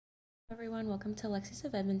Everyone, welcome to Lexus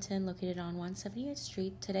of Edmonton, located on 178th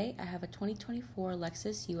Street. Today, I have a 2024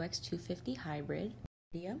 Lexus UX 250 Hybrid.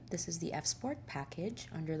 This is the F-Sport package.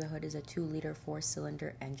 Under the hood is a 2-liter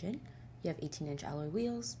 4-cylinder engine. You have 18-inch alloy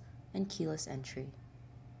wheels and keyless entry.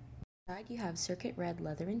 Inside, you have circuit red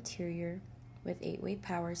leather interior with 8-way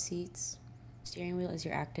power seats. Steering wheel is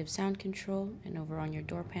your active sound control, and over on your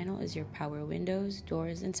door panel is your power windows,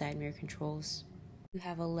 doors, and side mirror controls. You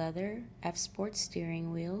have a leather F-Sport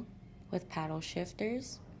steering wheel with paddle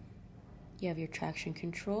shifters. You have your traction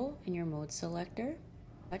control and your mode selector.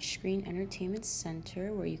 Touchscreen entertainment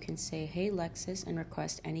center where you can say, "Hey Lexus," and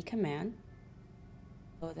request any command.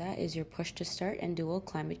 Below that is your push to start and dual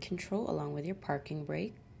climate control along with your parking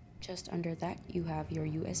brake. Just under that you have your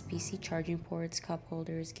USB-C charging ports, cup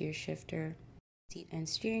holders, gear shifter, seat and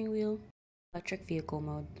steering wheel, electric vehicle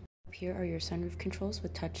mode. Up here are your sunroof controls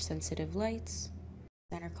with touch sensitive lights.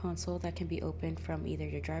 Center console that can be opened from either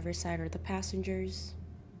your driver's side or the passengers.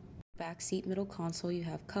 Back seat middle console, you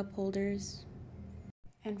have cup holders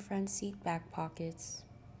and front seat back pockets.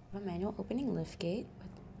 A manual opening liftgate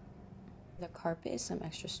with the carpet is some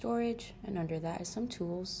extra storage, and under that is some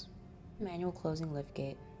tools. Manual closing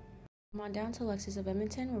liftgate. Come on down to Lexus of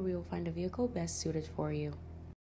Edmonton where we will find a vehicle best suited for you.